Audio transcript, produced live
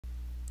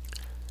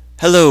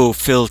Hello,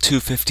 Phil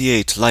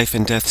 258 Life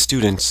and Death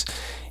students.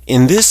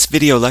 In this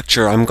video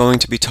lecture, I'm going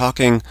to be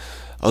talking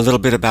a little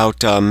bit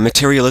about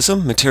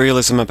materialism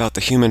about the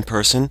human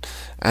person,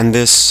 and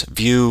this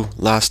view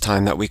last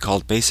time that we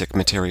called basic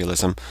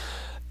materialism.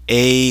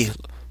 A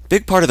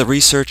big part of the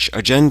research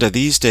agenda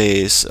these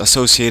days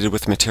associated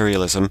with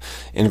materialism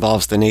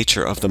involves the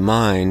nature of the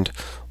mind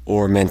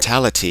or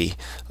mentality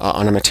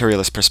on a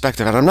materialist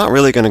perspective, and I'm not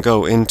really going to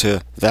go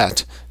into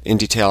that in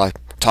detail. I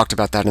talked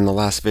about that in the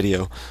last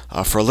video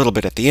for a little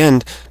bit at the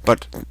end,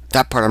 but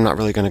that part I'm not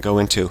really going to go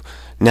into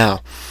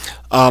now.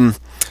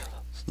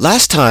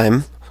 Last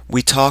time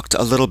we talked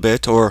a little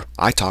bit, or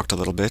I talked a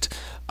little bit,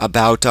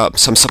 about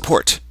some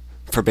support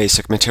for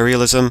basic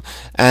materialism,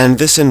 and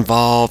this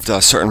involved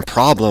certain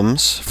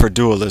problems for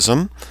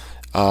dualism,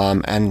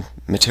 and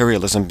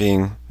materialism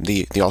being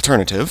the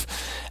alternative,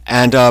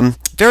 and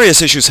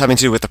various issues having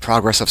to do with the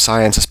progress of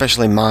science,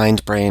 especially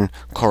mind-brain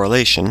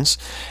correlations,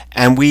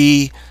 and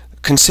we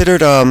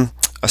considered a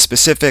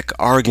specific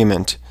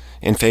argument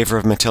in favor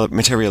of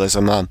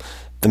materialism,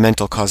 the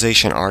mental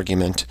causation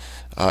argument,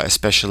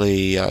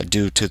 especially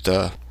due to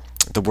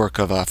the work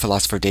of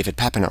philosopher David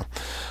Papineau.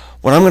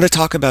 What I'm going to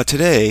talk about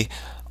today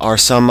are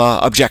some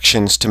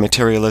objections to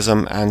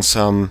materialism and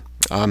some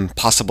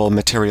possible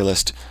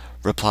materialist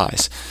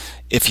replies.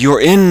 If you're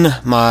in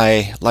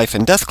my life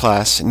and death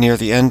class, near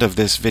the end of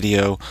this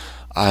video,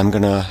 I'm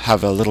going to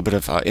have a little bit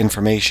of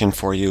information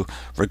for you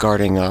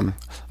regarding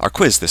our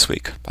quiz this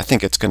week. I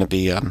think it's going to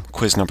be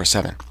quiz number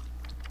 7.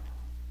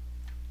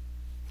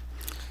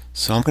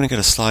 So I'm going to get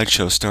a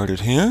slideshow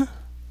started here.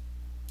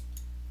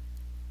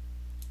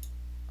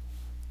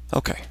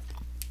 Okay.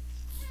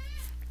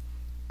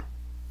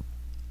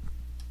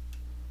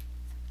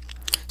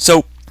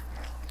 So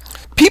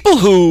people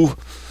who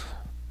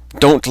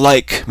don't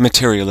like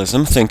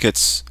materialism, think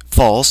it's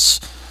false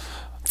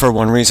for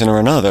one reason or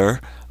another,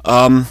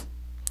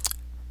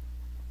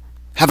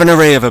 have an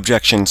array of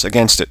objections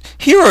against it.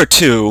 Here are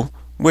two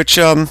which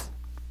I'm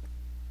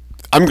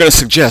going to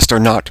suggest are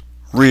not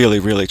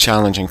really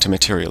challenging to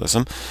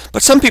materialism,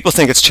 but some people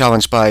think it's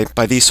challenged by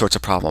these sorts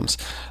of problems.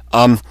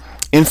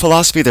 In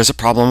philosophy, there's a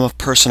problem of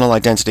personal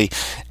identity,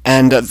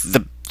 and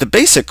the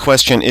basic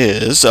question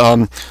is,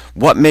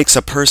 what makes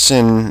a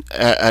person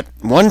at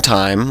one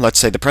time, let's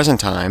say the present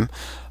time,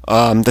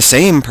 the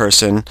same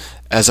person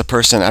as a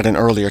person at an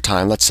earlier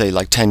time, let's say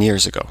like 10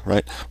 years ago,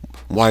 right?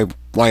 Why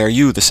are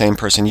you the same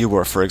person you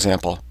were, for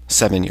example,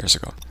 7 years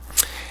ago?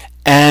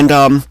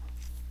 And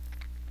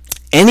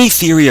any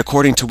theory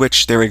according to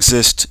which there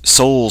exist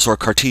souls or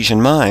Cartesian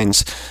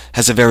minds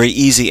has a very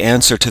easy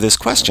answer to this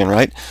question,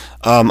 right?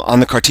 On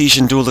the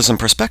Cartesian dualism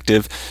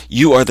perspective,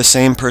 you are the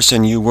same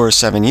person you were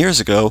 7 years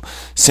ago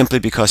simply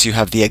because you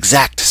have the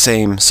exact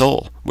same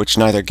soul, which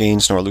neither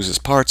gains nor loses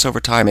parts over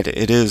time.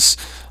 It is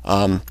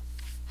the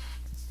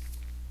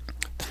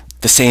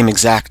same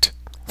exact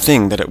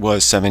thing that it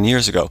was 7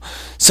 years ago.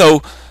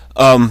 So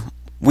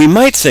we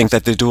might think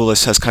that the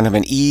dualist has kind of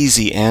an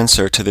easy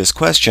answer to this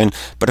question,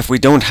 but if we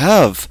don't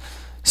have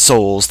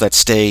souls that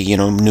stay,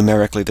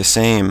 numerically the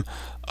same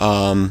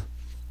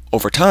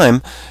over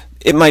time,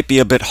 it might be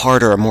a bit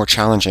harder or more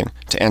challenging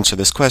to answer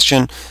this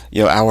question.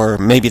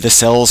 Maybe the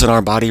cells in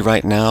our body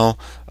right now,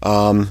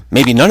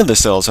 maybe none of the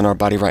cells in our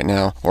body right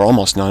now, or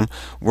almost none,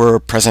 were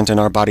present in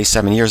our body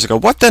 7 years ago.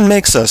 What then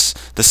makes us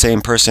the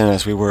same person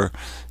as we were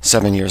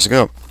 7 years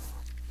ago?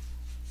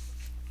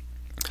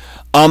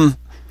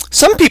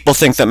 Some people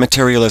think that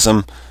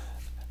materialism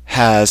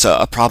has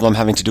a problem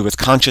having to do with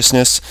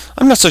consciousness.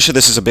 I'm not so sure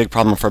this is a big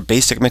problem for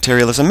basic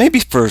materialism, maybe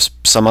for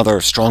some other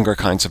stronger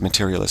kinds of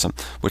materialism,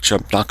 which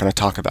I'm not going to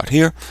talk about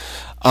here.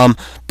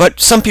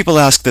 But some people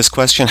ask this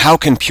question: how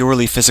can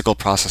purely physical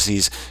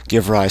processes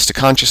give rise to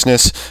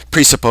consciousness,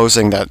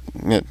 presupposing that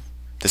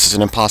this is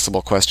an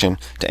impossible question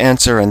to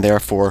answer and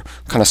therefore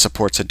kind of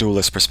supports a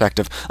dualist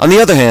perspective. On the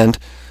other hand,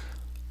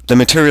 the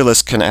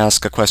materialist can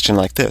ask a question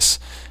like this: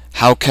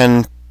 how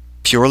can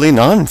purely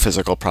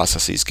non-physical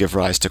processes give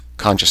rise to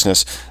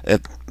consciousness?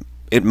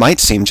 It might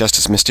seem just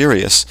as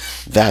mysterious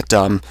that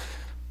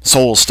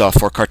soul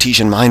stuff or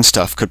Cartesian mind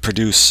stuff could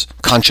produce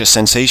conscious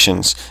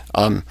sensations,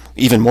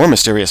 even more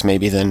mysterious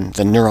maybe than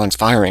neurons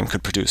firing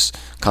could produce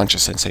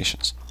conscious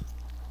sensations.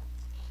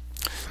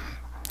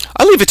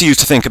 I'll leave it to you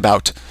to think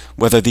about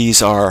whether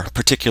these are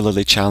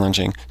particularly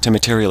challenging to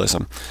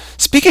materialism.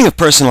 Speaking of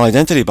personal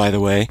identity, by the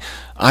way,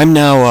 I'm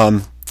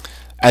now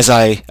as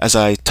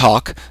I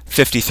talk,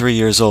 53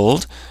 years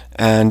old,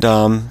 and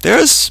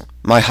there's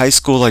my high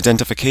school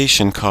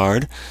identification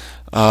card,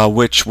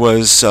 which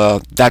was,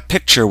 that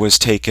picture was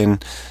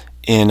taken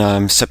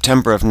in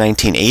September of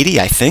 1980,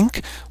 I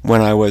think, when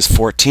I was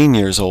 14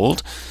 years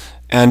old.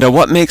 And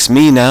what makes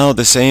me now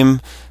the same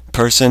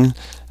person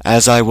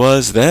as I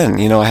was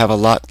then? I have a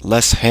lot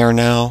less hair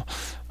now.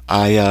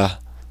 I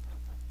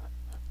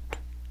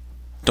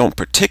don't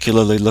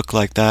particularly look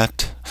like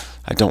that.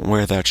 I don't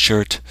wear that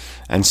shirt,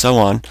 and so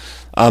on.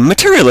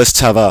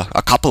 Materialists have a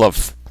couple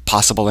of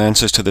possible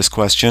answers to this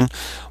question.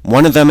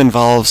 One of them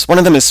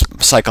is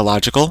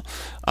psychological.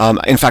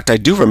 In fact, I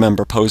do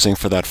remember posing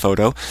for that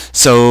photo.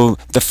 So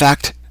the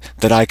fact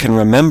that I can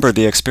remember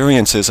the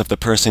experiences of the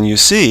person you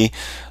see,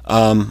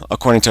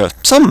 according to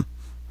some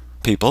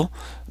people,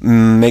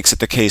 makes it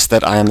the case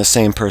that I am the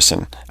same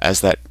person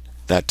as that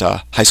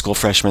high school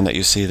freshman that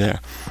you see there.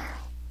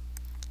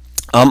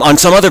 On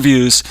some other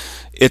views,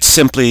 it's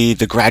simply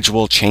the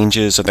gradual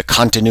changes or the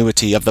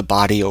continuity of the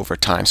body over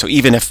time. So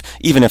even if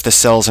the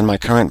cells in my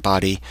current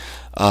body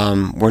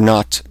were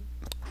not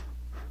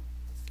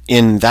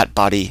in that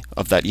body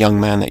of that young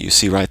man that you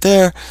see right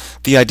there,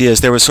 the idea is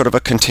there was sort of a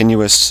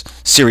continuous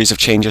series of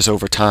changes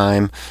over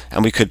time,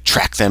 and we could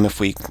track them if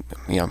we,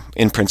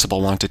 in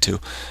principle wanted to,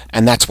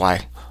 and that's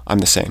why I'm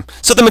the same.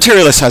 So the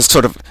materialist has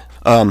sort of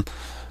an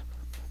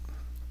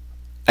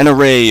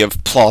array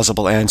of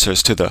plausible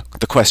answers to the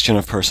question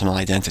of personal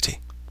identity.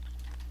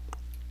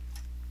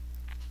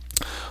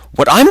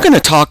 What I'm going to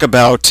talk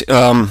about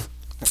the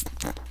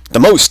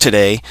most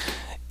today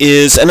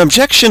is an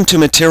objection to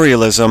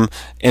materialism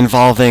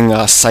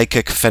involving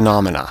psychic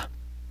phenomena.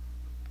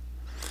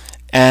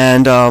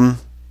 And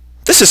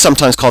this is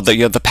sometimes called the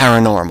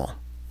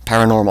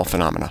paranormal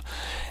phenomena.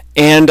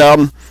 And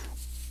a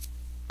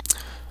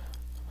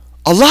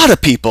lot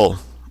of people,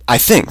 I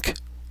think,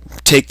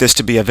 take this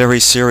to be a very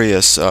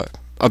serious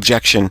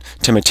objection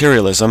to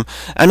materialism,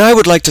 and I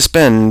would like to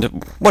spend,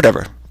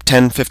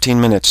 10-15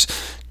 minutes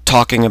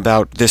talking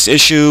about this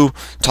issue,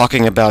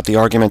 talking about the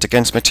argument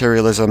against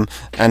materialism,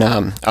 and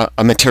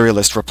a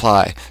materialist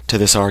reply to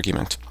this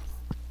argument.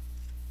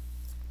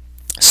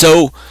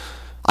 So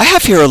I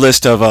have here a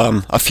list of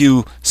a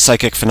few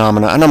psychic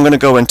phenomena, and I'm going to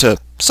go into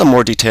some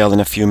more detail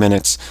in a few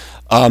minutes.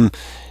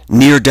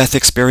 Near-death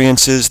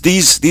experiences.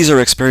 These are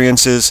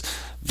experiences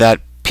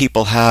that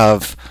people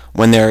have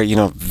when they're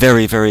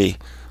very, very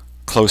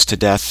close to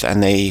death,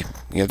 and they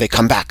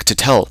come back to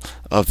tell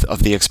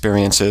of the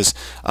experiences.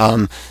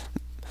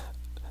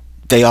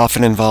 They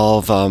often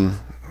involve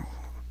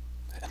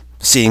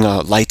seeing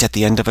a light at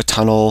the end of a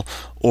tunnel,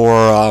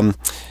 or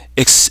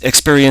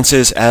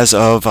experiences as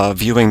of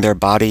viewing their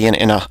body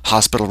in a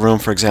hospital room,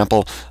 for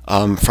example,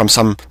 from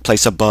some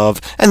place above.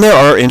 And there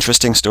are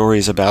interesting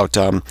stories about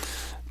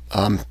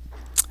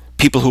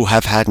people who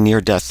have had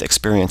near-death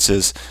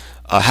experiences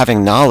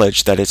having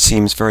knowledge that it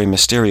seems very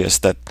mysterious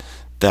that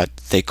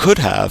they could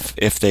have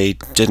if they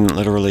didn't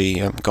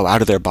literally go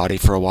out of their body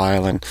for a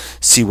while and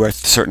see where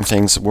certain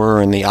things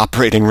were in the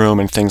operating room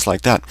and things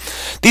like that.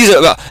 These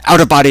are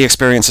out-of-body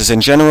experiences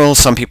in general.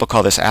 Some people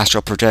call this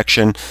astral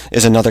projection,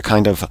 is another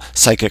kind of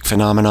psychic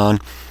phenomenon.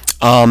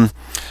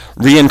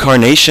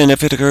 Reincarnation,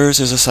 if it occurs,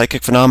 is a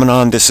psychic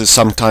phenomenon. This is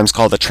sometimes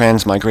called the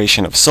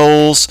transmigration of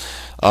souls.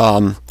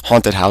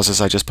 Haunted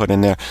houses I just put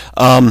in there.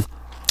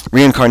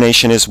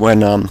 Reincarnation is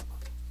when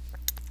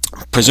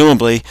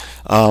presumably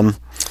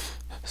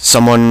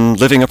someone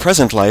living a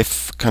present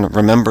life kind of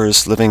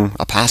remembers living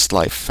a past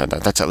life, and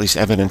that's at least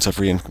evidence of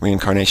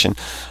reincarnation.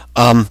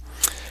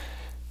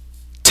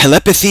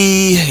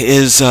 Telepathy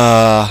is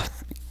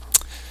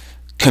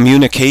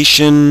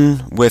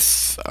communication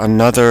with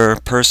another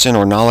person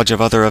or knowledge of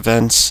other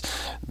events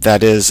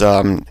that is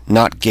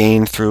not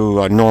gained through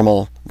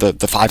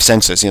the five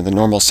senses, the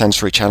normal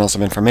sensory channels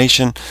of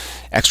information.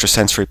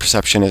 Extrasensory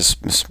perception is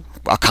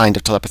a kind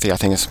of telepathy. I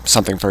think is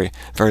something very,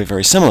 very,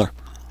 very similar.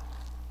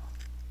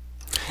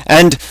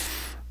 And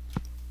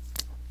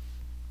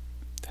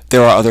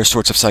there are other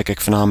sorts of psychic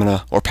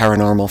phenomena or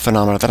paranormal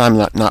phenomena that I'm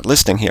not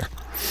listing here.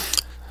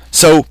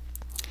 So,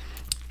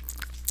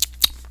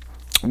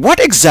 what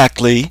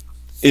exactly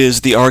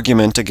is the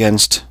argument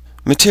against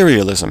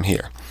materialism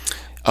here?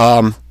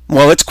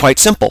 Well, it's quite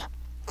simple.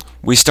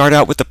 We start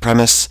out with the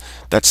premise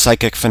that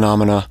psychic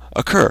phenomena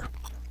occur.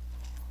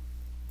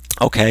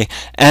 Okay,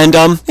 and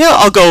yeah,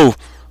 I'll go.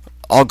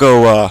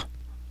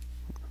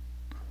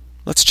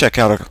 Let's check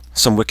out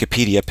some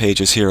Wikipedia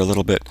pages here a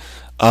little bit.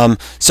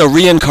 So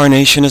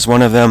reincarnation is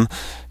one of them.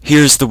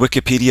 Here's the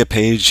Wikipedia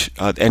page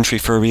entry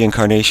for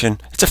reincarnation.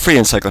 It's a free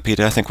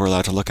encyclopedia. I think we're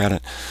allowed to look at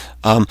it.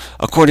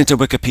 According to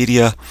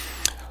Wikipedia,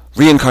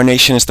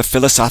 reincarnation is the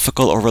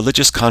philosophical or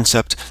religious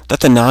concept that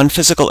the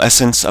non-physical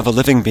essence of a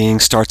living being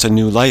starts a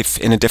new life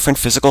in a different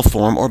physical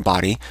form or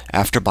body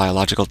after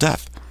biological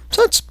death.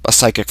 So it's a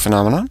psychic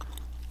phenomenon.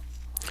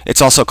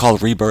 It's also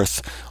called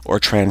rebirth or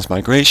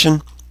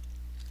transmigration.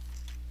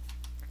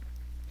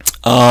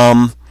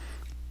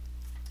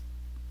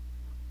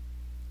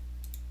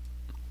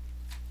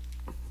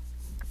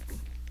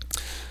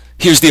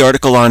 Here's the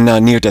article on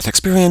near-death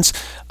experience.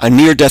 A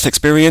near-death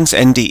experience,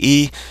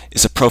 NDE,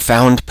 is a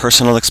profound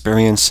personal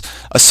experience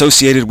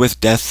associated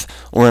with death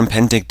or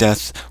impending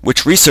death,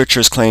 which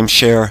researchers claim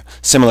share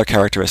similar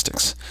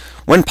characteristics.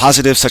 When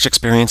positive, such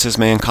experiences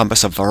may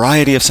encompass a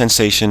variety of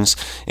sensations,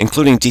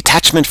 including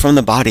detachment from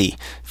the body,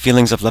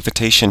 feelings of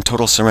levitation,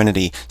 total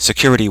serenity,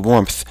 security,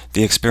 warmth,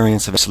 the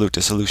experience of absolute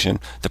dissolution,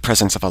 the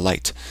presence of a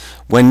light.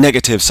 When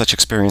negative, such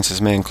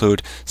experiences may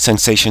include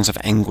sensations of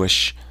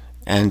anguish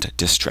and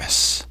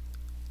distress.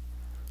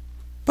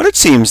 But it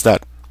seems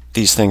that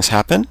these things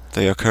happen,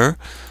 they occur.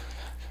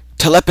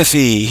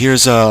 Telepathy,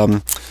 here's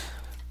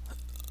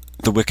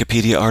the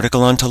Wikipedia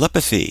article on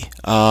telepathy.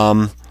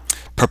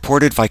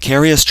 Purported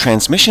vicarious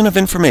transmission of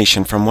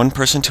information from one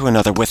person to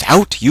another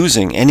without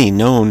using any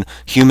known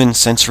human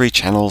sensory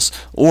channels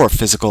or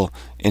physical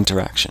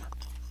interaction.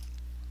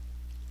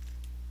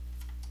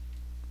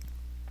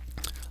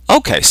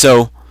 Okay,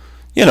 so,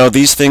 you know,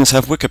 these things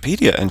have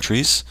Wikipedia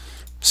entries.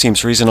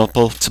 Seems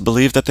reasonable to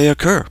believe that they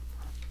occur.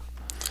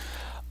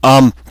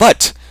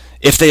 But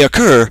if they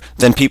occur,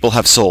 then people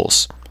have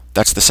souls.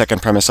 That's the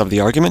second premise of the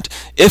argument.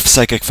 If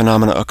psychic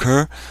phenomena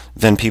occur,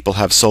 then people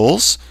have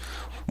souls.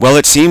 Well,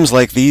 it seems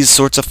like these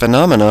sorts of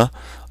phenomena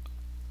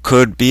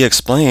could be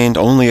explained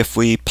only if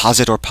we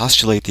posit or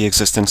postulate the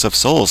existence of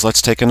souls.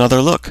 Let's take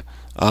another look.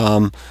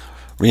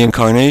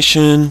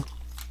 Reincarnation,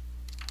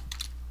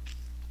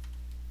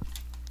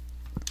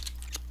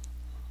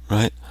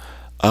 right?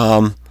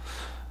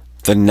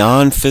 The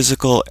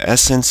non-physical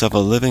essence of a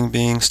living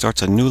being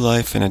starts a new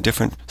life in a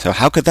different... So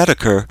how could that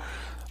occur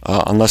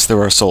unless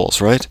there are souls,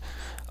 right?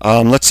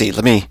 Let's see.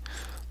 Let me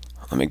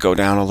go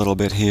down a little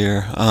bit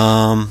here.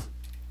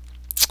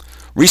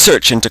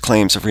 Research into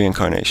claims of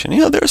reincarnation.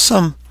 You know, there's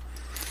some...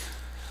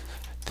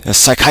 A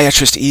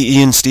psychiatrist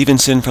Ian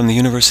Stevenson from the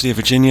University of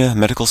Virginia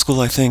Medical School,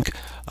 I think,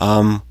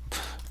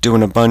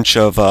 doing a bunch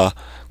of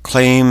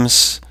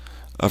claims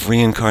of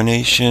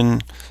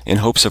reincarnation in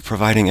hopes of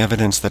providing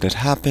evidence that it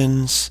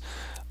happens.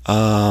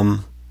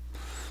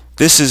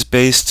 This is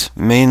based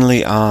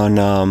mainly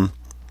on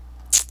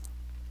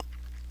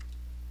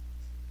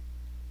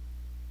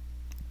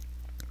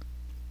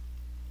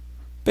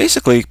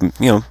basically,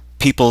 you know,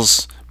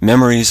 people's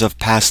memories of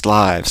past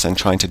lives and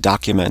trying to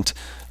document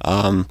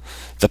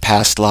the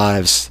past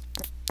lives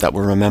that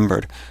were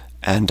remembered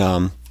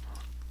and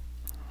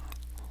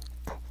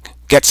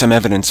get some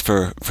evidence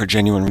for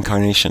genuine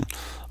reincarnation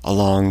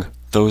along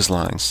those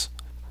lines.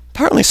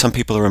 Apparently some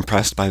people are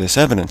impressed by this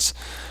evidence.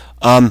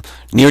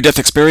 Near-death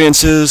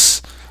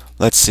experiences,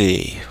 let's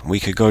see, we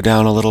could go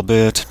down a little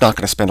bit. Not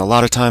going to spend a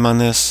lot of time on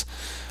this.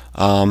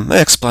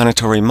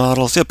 Explanatory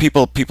models. Yeah,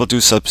 people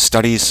do some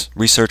studies,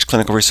 research,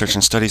 clinical research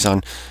and studies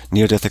on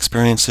near-death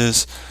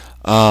experiences.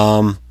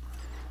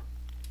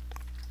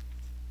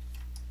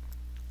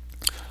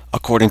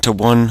 According to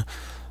one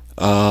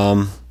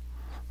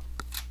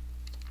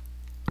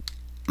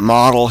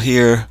model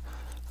here,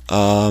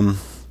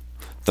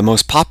 the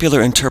most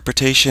popular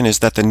interpretation is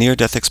that the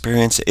near-death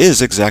experience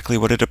is exactly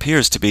what it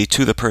appears to be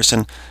to the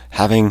person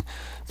having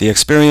the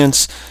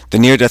experience. The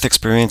near-death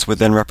experience would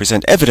then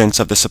represent evidence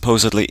of the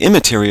supposedly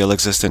immaterial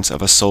existence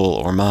of a soul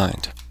or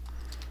mind.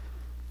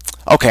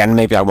 Okay, and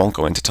maybe I won't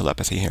go into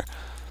telepathy here.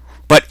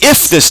 But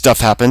if this stuff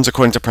happens,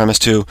 according to premise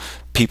 2,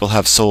 people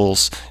have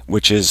souls,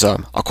 which is,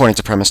 according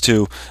to premise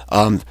 2,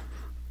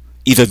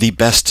 either the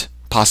best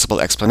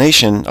possible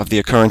explanation of the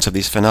occurrence of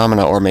these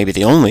phenomena, or maybe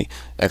the only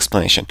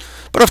explanation.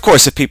 But of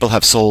course, if people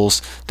have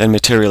souls, then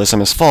materialism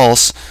is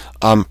false.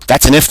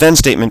 That's an if-then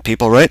statement,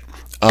 people, right?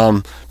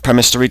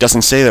 Premise 3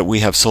 doesn't say that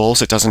we have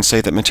souls. It doesn't say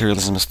that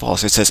materialism is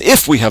false. It says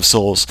if we have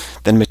souls,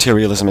 then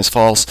materialism is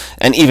false,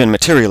 and even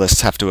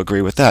materialists have to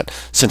agree with that,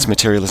 since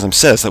materialism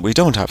says that we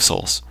don't have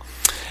souls.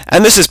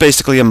 And this is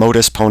basically a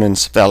modus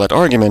ponens valid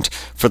argument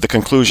for the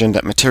conclusion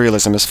that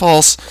materialism is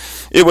false.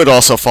 It would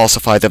also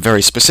falsify the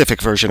very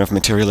specific version of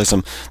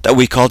materialism that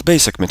we called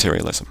basic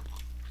materialism.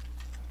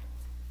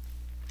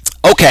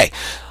 Okay,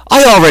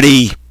 I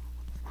already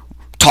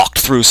talked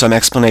through some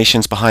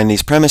explanations behind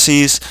these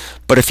premises,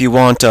 but if you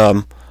want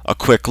a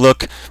quick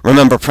look,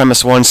 remember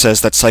premise 1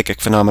 says that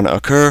psychic phenomena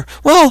occur.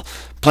 Well,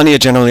 plenty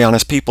of generally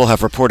honest people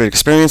have reported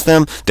experienced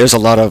them. There's a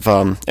lot of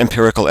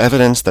empirical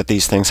evidence that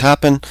these things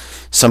happen.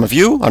 Some of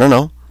you, I don't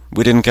know,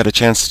 we didn't get a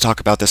chance to talk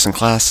about this in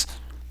class,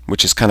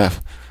 which is kind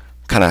of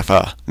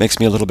makes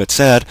me a little bit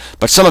sad,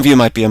 but some of you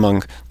might be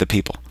among the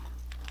people.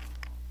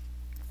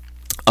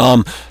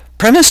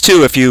 Premise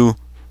 2, if you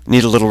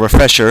need a little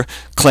refresher,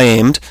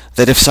 claimed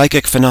that if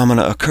psychic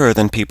phenomena occur,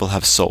 then people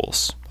have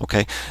souls.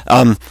 Okay?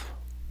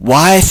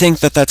 Why I think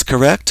that that's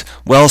correct?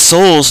 Well,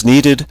 souls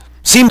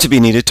seem to be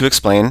needed to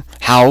explain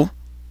how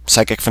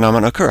psychic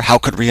phenomena occur. How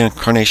could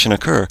reincarnation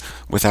occur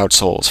without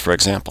souls, for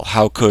example?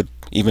 How could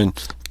even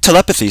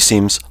telepathy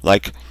seems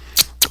like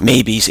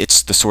maybe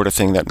it's the sort of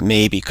thing that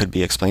maybe could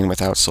be explained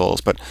without souls,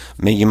 but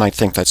you might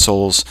think that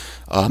souls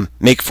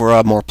make for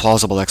a more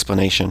plausible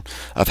explanation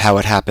of how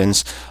it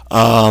happens.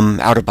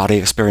 Out-of-body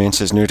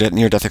experiences,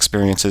 near-death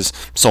experiences,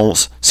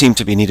 souls seem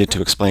to be needed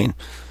to explain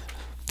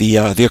the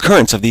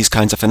occurrence of these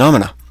kinds of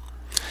phenomena.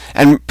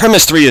 And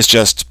premise 3 is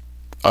just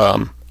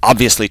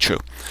obviously true.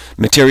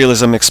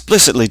 Materialism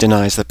explicitly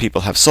denies that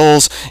people have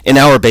souls. In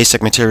our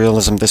basic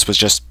materialism, this was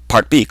just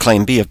part B,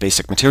 claim B of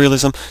basic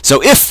materialism.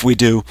 So if we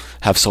do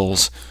have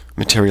souls,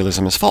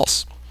 materialism is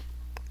false.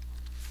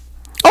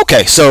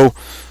 Okay, so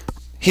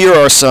here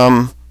are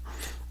some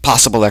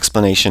possible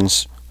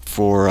explanations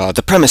for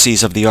the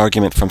premises of the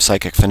argument from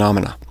psychic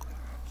phenomena.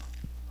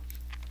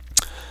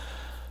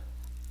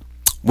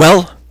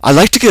 Well, I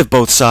like to give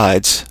both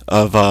sides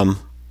of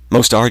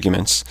most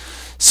arguments.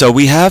 So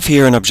we have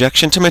here an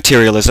objection to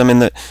materialism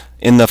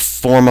in the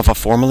form of a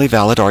formally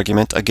valid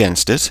argument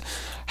against it.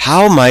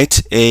 how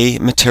might a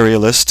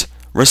materialist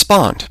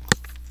respond?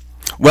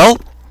 Well,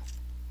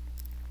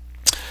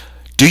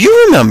 do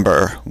you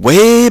remember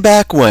way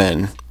back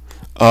when,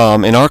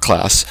 in our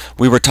class,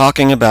 we were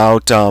talking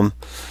about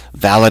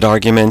valid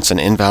arguments and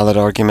invalid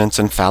arguments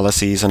and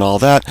fallacies and all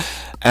that?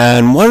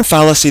 And one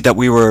fallacy that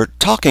we were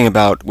talking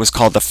about was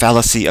called the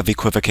fallacy of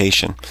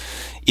equivocation.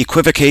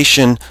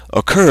 Equivocation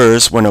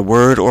occurs when a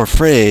word or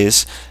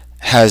phrase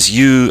has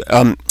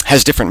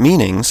different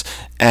meanings,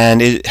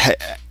 and it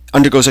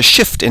undergoes a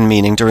shift in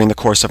meaning during the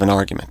course of an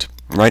argument.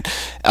 Right?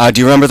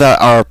 Do you remember that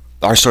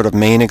our sort of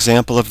main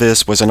example of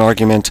this was an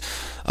argument,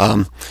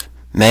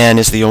 man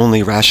is the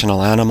only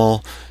rational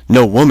animal,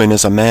 no woman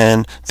is a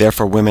man,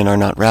 therefore women are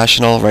not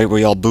rational, right?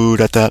 We all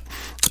booed at that.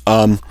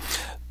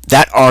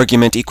 That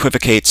argument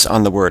equivocates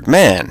on the word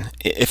man.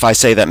 If I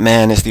say that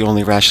man is the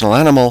only rational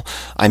animal,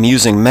 I'm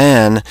using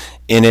man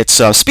in its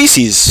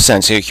species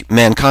sense,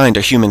 mankind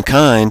or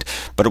humankind,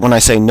 but when I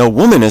say no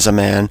woman is a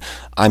man,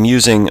 I'm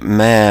using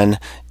man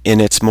in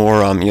its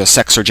more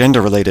sex or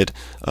gender related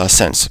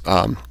sense,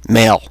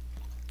 male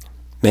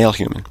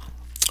human.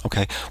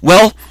 Okay.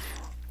 Well,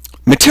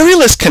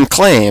 materialists can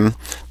claim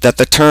that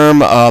the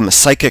term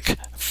psychic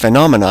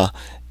phenomena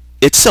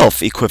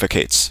itself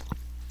equivocates.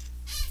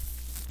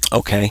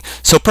 Okay,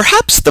 so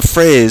perhaps the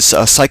phrase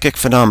psychic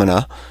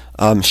phenomena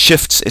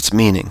shifts its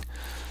meaning.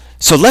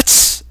 So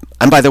let's,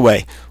 and by the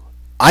way,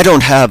 I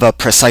don't have a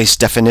precise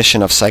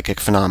definition of psychic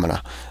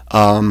phenomena.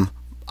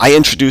 I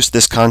introduced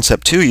this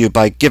concept to you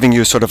by giving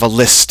you sort of a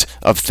list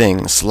of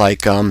things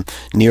like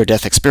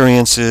near-death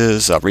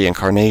experiences,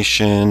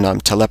 reincarnation,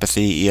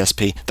 telepathy,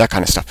 ESP, that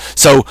kind of stuff.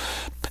 So,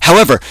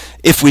 however,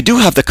 if we do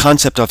have the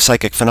concept of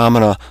psychic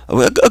phenomena,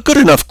 a good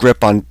enough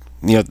grip on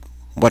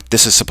what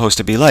this is supposed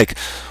to be like,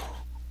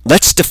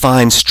 let's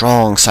define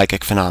strong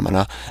psychic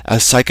phenomena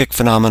as psychic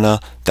phenomena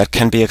that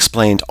can be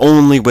explained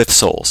only with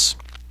souls.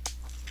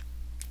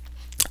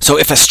 So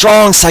if a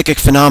strong psychic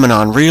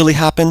phenomenon really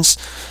happens,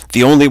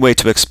 the only way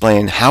to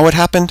explain how it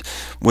happened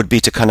would be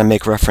to kind of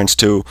make reference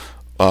to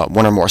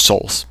one or more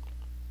souls.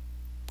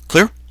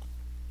 Clear?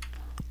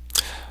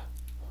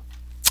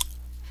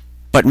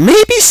 But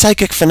maybe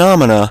psychic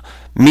phenomena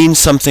means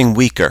something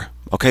weaker.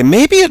 Okay,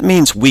 maybe it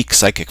means weak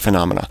psychic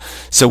phenomena.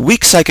 So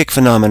weak psychic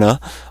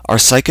phenomena are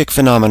psychic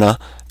phenomena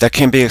that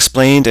can be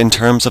explained in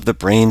terms of the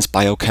brain's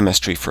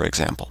biochemistry, for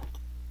example.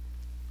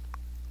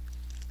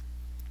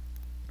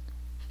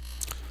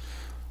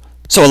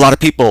 So a lot of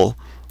people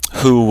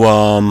who,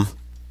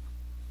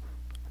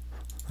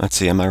 let's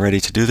see, am I ready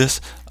to do this?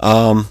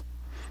 A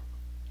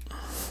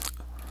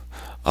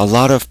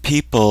lot of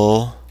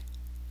people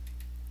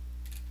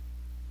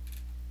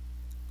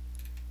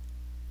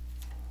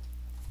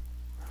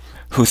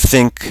who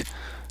think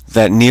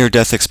that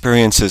near-death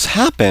experiences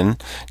happen,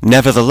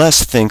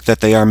 nevertheless think that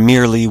they are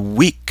merely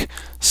weak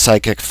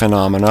psychic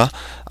phenomena,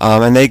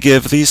 and they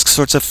give these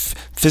sorts of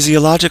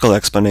physiological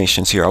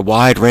explanations here. A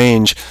wide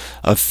range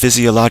of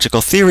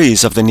physiological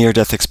theories of the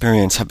near-death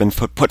experience have been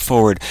put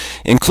forward,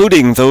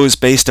 including those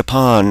based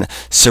upon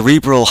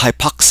cerebral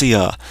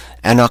hypoxia,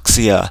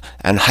 anoxia,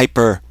 and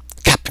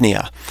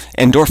hypercapnia,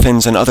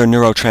 endorphins and other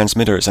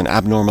neurotransmitters, and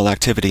abnormal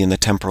activity in the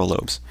temporal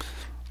lobes.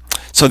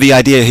 So the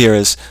idea here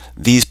is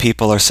these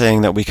people are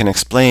saying that we can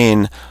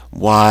explain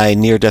why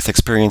near-death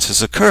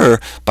experiences occur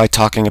by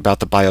talking about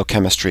the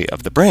biochemistry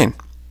of the brain.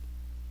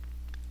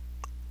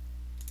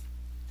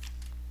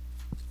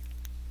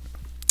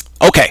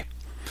 Okay,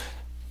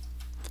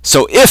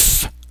 so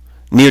if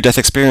near-death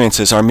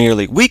experiences are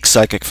merely weak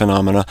psychic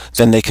phenomena,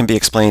 then they can be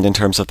explained in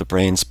terms of the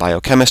brain's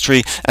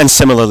biochemistry, and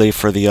similarly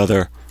for the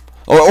other,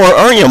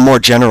 or more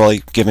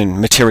generally given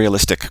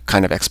materialistic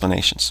kind of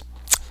explanations.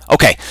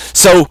 Okay,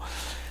 so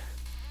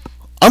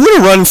I'm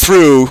going to run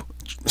through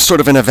sort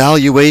of an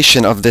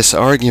evaluation of this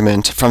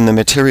argument from the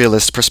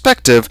materialist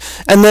perspective,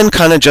 and then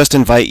kind of just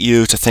invite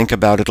you to think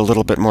about it a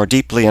little bit more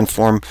deeply and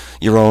form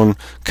your own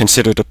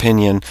considered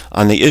opinion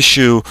on the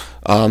issue,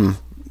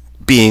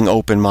 being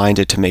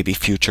open-minded to maybe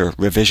future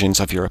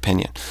revisions of your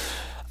opinion.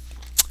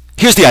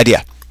 Here's the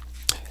idea.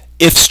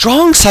 If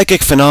strong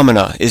psychic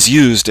phenomena is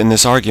used in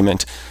this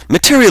argument,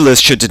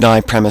 materialists should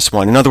deny premise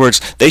 1. In other words,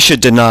 they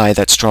should deny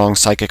that strong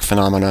psychic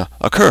phenomena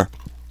occur.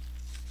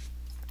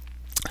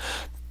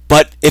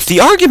 But if the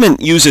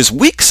argument uses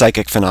weak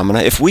psychic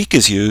phenomena, if weak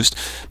is used,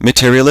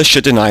 materialists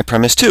should deny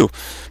premise 2.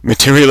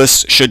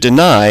 Materialists should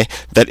deny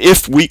that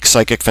if weak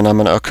psychic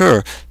phenomena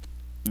occur,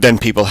 then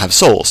people have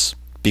souls,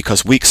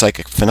 because weak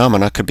psychic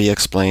phenomena could be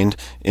explained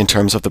in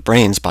terms of the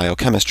brain's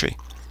biochemistry.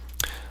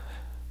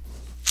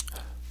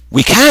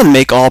 We can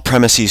make all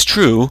premises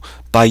true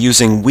by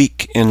using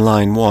weak in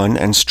line 1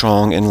 and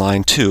strong in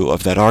line 2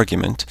 of that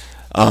argument.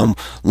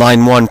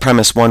 Line 1,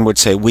 premise 1 would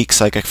say weak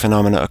psychic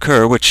phenomena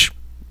occur, which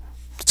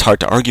it's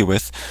hard to argue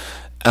with.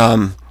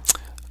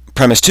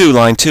 Premise 2,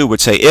 line 2 would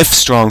say if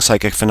strong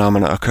psychic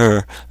phenomena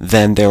occur,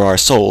 then there are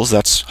souls.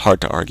 That's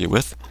hard to argue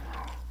with.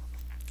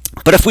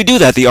 But if we do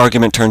that, the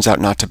argument turns out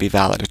not to be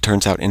valid. It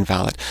turns out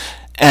invalid.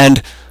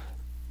 And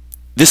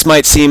this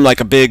might seem like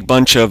a big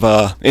bunch of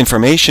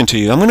information to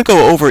you. I'm going to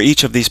go over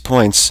each of these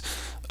points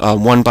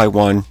one by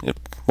one. It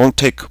won't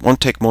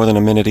take more than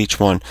a minute each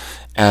one,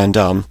 and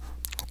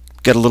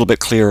get a little bit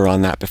clearer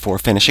on that before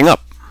finishing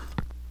up.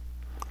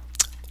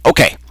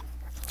 Okay,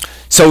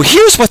 so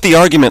here's what the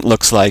argument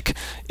looks like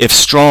if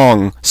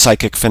strong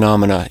psychic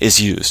phenomena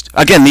is used.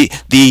 Again,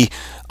 the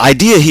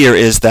idea here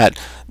is that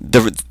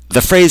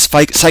the phrase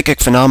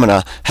psychic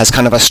phenomena has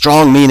kind of a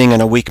strong meaning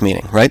and a weak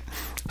meaning, right?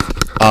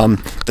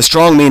 The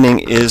strong meaning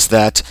is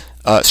that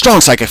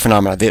strong psychic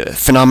phenomena, the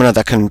phenomena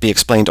that can be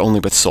explained only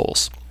with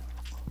souls.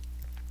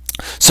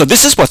 So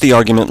this is what the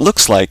argument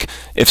looks like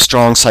if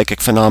strong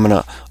psychic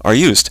phenomena are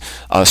used.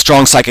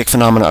 Strong psychic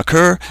phenomena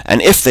occur,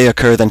 and if they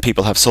occur, then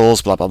people have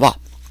souls, blah, blah, blah.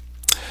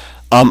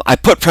 I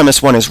put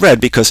premise 1 as red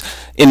because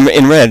in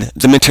red,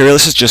 the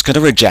materialist is just going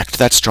to reject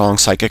that strong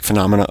psychic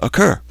phenomena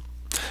occur.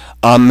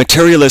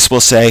 Materialists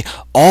will say,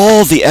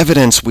 all the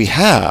evidence we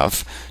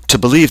have to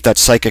believe that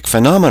psychic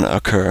phenomena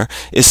occur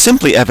is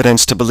simply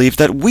evidence to believe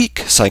that weak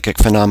psychic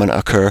phenomena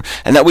occur,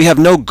 and that we have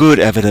no good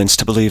evidence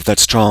to believe that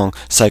strong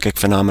psychic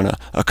phenomena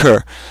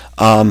occur.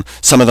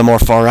 Some of the more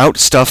far-out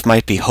stuff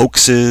might be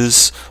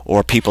hoaxes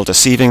or people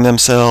deceiving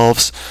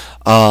themselves.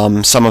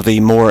 Some of the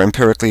more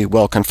empirically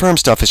well-confirmed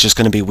stuff is just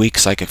going to be weak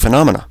psychic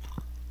phenomena.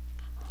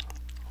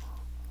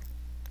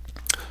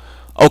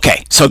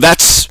 Okay, so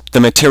that's the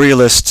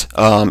materialist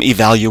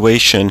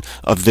evaluation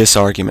of this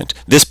argument.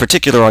 This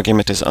particular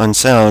argument is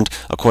unsound,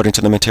 according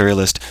to the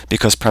materialist,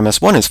 because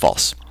premise 1 is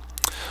false.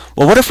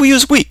 Well, what if we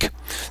use weak?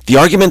 The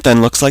argument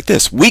then looks like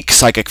this. Weak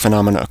psychic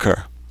phenomena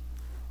occur.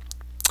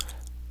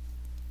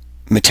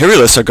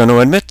 Materialists are going to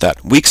admit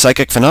that. Weak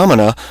psychic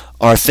phenomena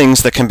are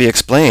things that can be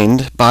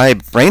explained by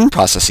brain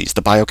processes,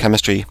 the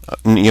biochemistry,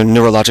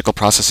 neurological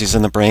processes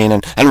in the brain,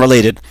 and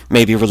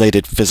maybe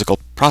related physical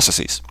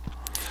processes.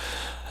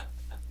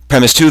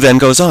 Premise 2 then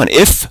goes on.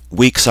 If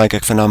weak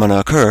psychic phenomena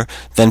occur,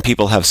 then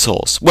people have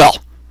souls. Well,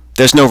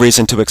 there's no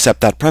reason to accept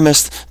that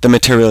premise. The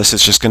materialist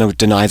is just going to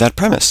deny that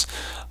premise.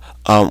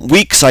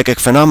 Weak psychic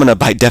phenomena,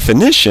 by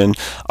definition,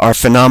 are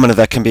phenomena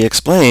that can be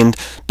explained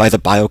by the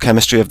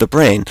biochemistry of the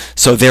brain.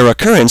 So their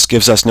occurrence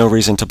gives us no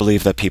reason to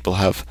believe that people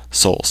have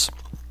souls.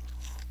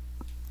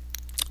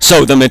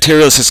 So the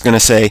materialist is going to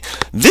say,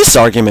 this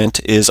argument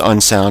is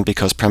unsound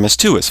because premise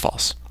 2 is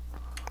false.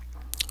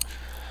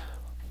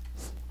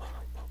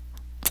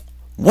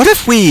 What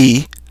if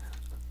we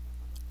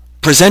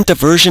present a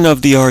version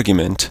of the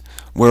argument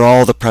where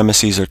all the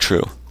premises are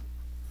true?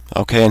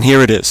 Okay, and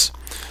here it is.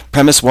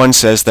 Premise 1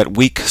 says that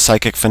weak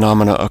psychic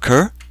phenomena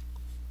occur.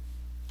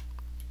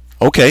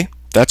 Okay,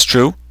 that's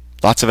true.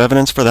 Lots of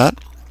evidence for that.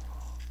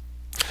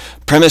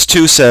 Premise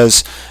 2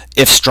 says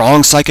if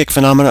strong psychic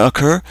phenomena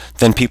occur,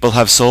 then people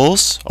have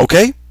souls.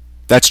 Okay,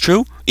 that's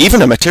true.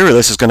 Even a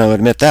materialist is going to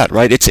admit that,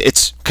 right?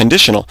 It's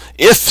conditional.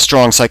 If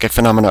strong psychic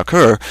phenomena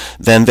occur,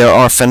 then there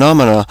are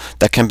phenomena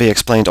that can be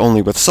explained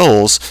only with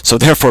souls, so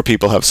therefore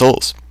people have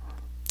souls.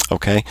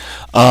 Okay?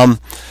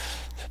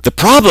 The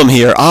problem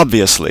here,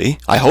 obviously,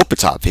 I hope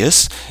it's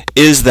obvious,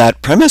 is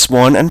that premise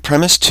 1 and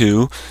premise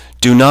 2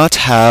 do not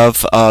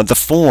have the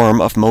form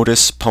of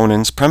modus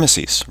ponens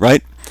premises,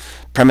 right?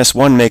 Premise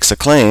 1 makes a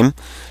claim,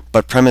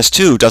 but premise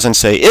 2 doesn't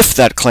say if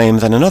that claim,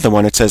 then another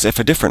one. It says if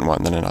a different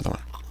one, then another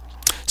one.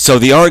 So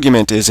the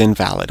argument is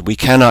invalid. We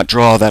cannot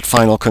draw that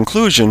final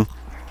conclusion.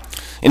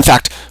 In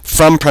fact,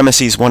 from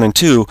premises 1 and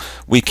 2,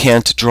 we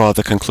can't draw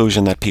the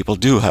conclusion that people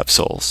do have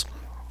souls.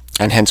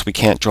 And hence we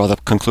can't draw the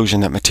conclusion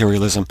that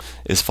materialism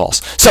is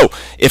false. So,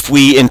 if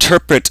we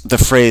interpret the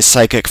phrase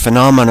psychic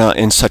phenomena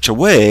in such a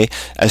way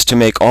as to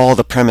make all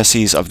the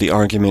premises of the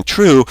argument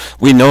true,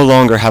 we no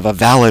longer have a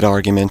valid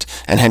argument,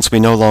 and hence we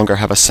no longer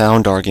have a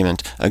sound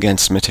argument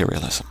against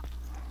materialism.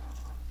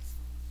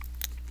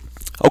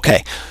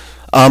 Okay.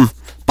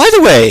 By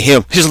the way,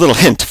 here's a little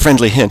hint,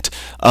 friendly hint.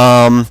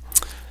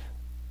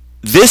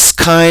 This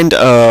kind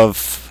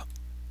of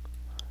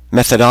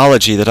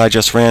methodology that I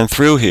just ran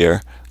through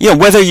here,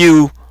 whether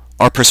you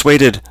are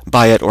persuaded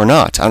by it or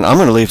not, and I'm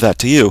going to leave that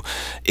to you,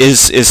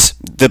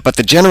 but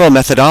the general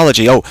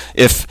methodology,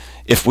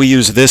 if we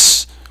use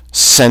this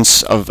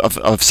sense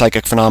of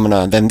psychic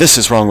phenomena, then this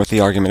is wrong with the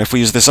argument. If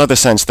we use this other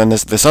sense, then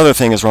this other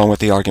thing is wrong with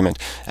the argument.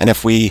 And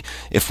if we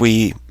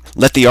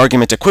let the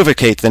argument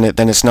equivocate,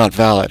 then it's not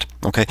valid.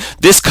 Okay,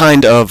 this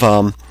kind of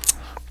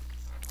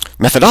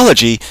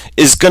methodology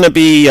is going to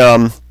be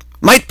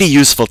might be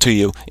useful to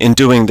you in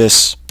doing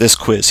this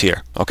quiz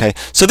here. Okay,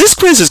 so this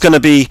quiz is going to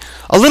be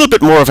a little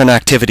bit more of an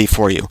activity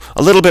for you,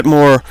 a little bit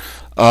more,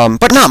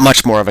 but not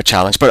much more of a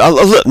challenge.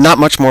 But not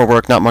much more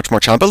work, not much more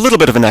challenge, but a little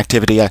bit of an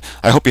activity. I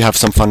hope you have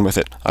some fun with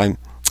it. I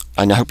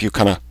hope you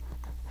kind of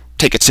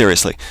take it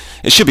seriously.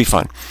 It should be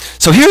fun.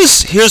 So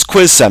here's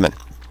quiz 7.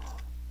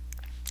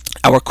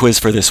 Our quiz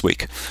for this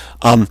week.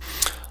 And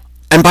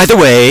by the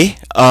way,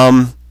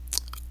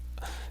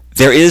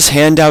 there is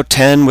handout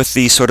 10 with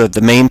the sort of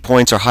the main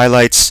points or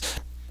highlights,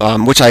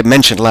 which I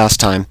mentioned last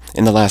time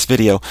in the last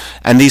video,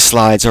 and these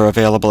slides are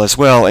available as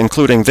well,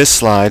 including this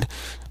slide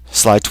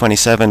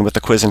 27 with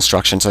the quiz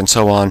instructions and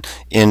so on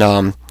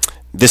in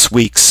this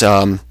week's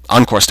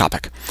on-course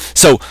topic.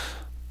 So,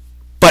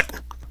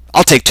 but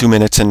I'll take 2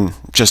 minutes and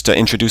just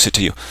introduce it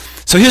to you.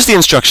 So here's the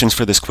instructions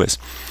for this quiz.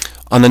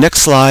 On the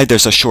next slide,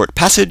 there's a short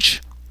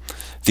passage.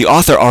 The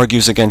author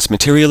argues against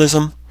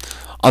materialism.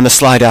 On the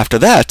slide after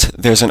that,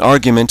 there's an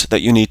argument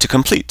that you need to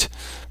complete.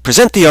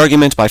 Present the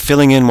argument by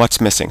filling in what's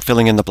missing,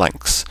 filling in the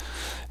blanks.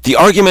 The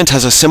argument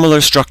has a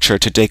similar structure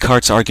to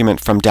Descartes' argument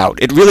from doubt.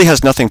 It really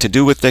has nothing to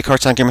do with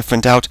Descartes' argument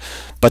from doubt,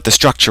 but the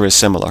structure is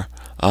similar.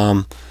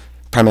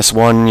 Premise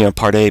 1,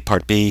 part A,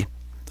 part B.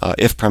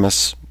 If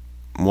premise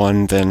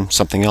 1, then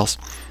something else.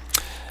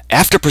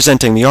 After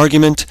presenting the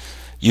argument,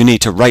 you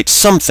need to write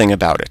something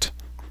about it.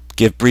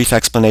 Give brief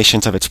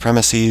explanations of its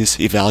premises,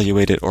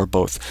 evaluate it, or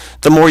both.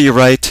 The more you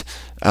write,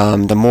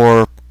 the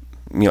more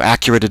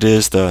accurate it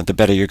is, the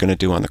better you're going to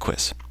do on the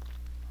quiz.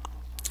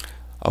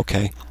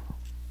 Okay.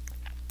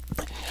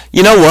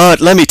 You know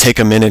what? Let me take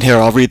a minute here.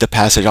 I'll read the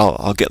passage.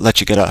 I'll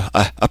let you get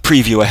a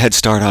preview, a head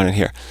start on it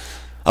here.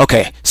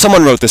 Okay,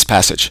 someone wrote this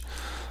passage.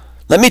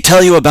 Let me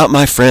tell you about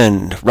my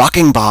friend,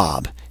 Rocking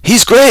Bob.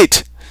 He's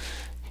great.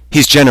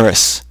 He's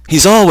generous.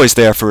 He's always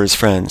there for his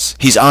friends.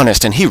 He's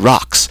honest, and he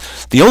rocks.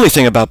 The only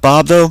thing about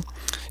Bob, though,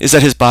 is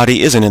that his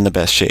body isn't in the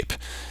best shape.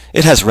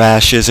 It has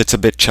rashes, it's a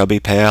bit chubby,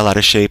 pale, out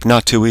of shape,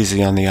 not too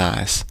easy on the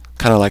eyes.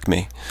 Kind of like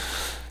me.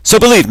 So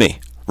believe me,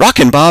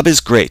 Rockin' Bob is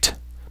great.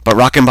 But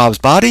Rockin' Bob's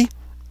body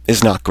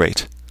is not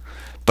great.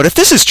 But if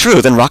this is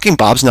true, then Rocking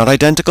Bob's not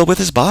identical with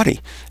his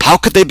body. How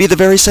could they be the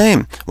very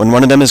same, when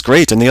one of them is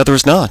great and the other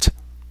is not?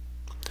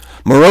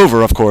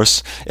 Moreover, of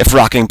course, if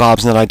Rocking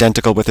Bob's not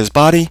identical with his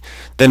body,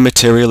 then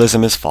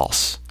materialism is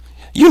false.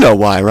 You know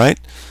why, right?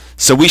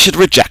 So we should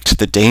reject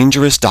the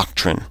dangerous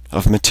doctrine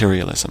of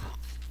materialism.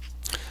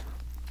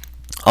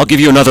 I'll give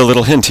you another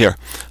little hint here.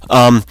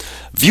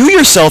 View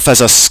yourself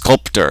as a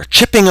sculptor,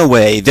 chipping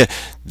away.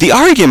 The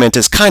argument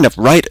is kind of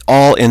right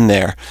all in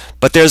there,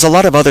 but there's a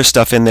lot of other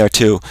stuff in there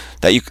too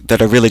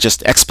that are really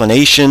just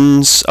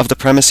explanations of the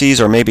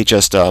premises, or maybe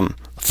just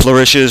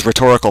flourishes,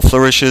 rhetorical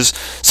flourishes.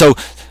 So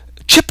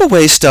chip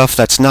away stuff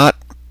that's not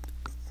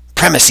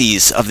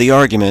premises of the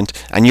argument,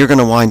 and you're going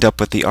to wind up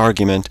with the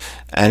argument,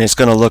 and it's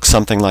going to look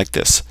something like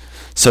this.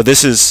 So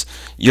this is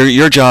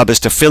your job is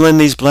to fill in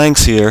these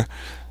blanks here,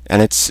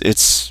 and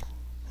it's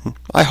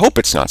I hope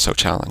it's not so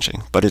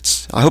challenging, but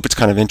I hope it's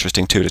kind of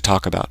interesting too to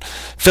talk about.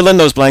 Fill in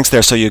those blanks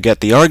there so you get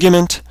the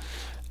argument,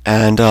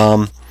 and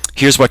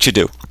here's what you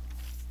do.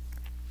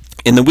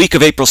 In the week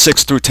of April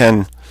 6 through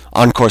 10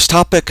 on-course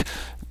topic,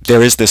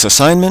 there is this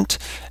assignment,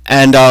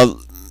 and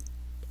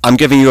I'm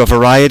giving you a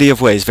variety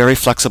of ways, very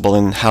flexible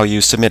in how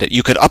you submit it.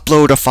 You could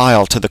upload a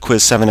file to the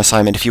Quiz 7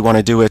 assignment if you want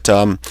to do it,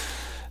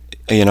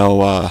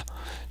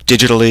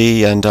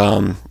 digitally,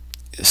 and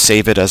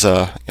save it as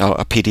a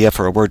PDF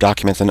or a Word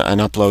document and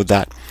upload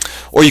that.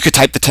 Or you could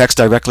type the text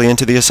directly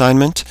into the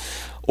assignment,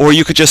 or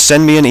you could just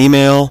send me an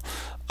email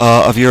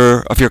of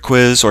your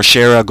quiz, or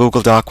share a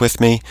Google Doc with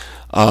me.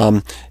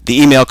 The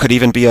email could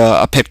even be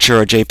a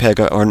picture, a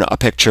JPEG, or a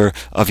picture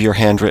of your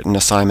handwritten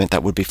assignment.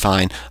 That would be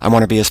fine. I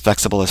want to be as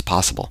flexible as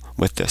possible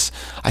with this.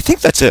 I think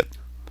that's it.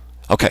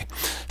 Okay,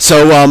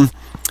 so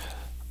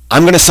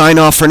I'm going to sign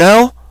off for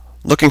now.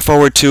 Looking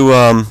forward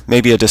to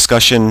maybe a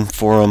discussion,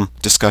 forum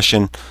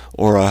discussion,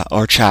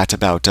 or chat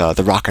about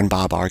the Rockin'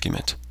 Bob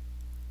argument.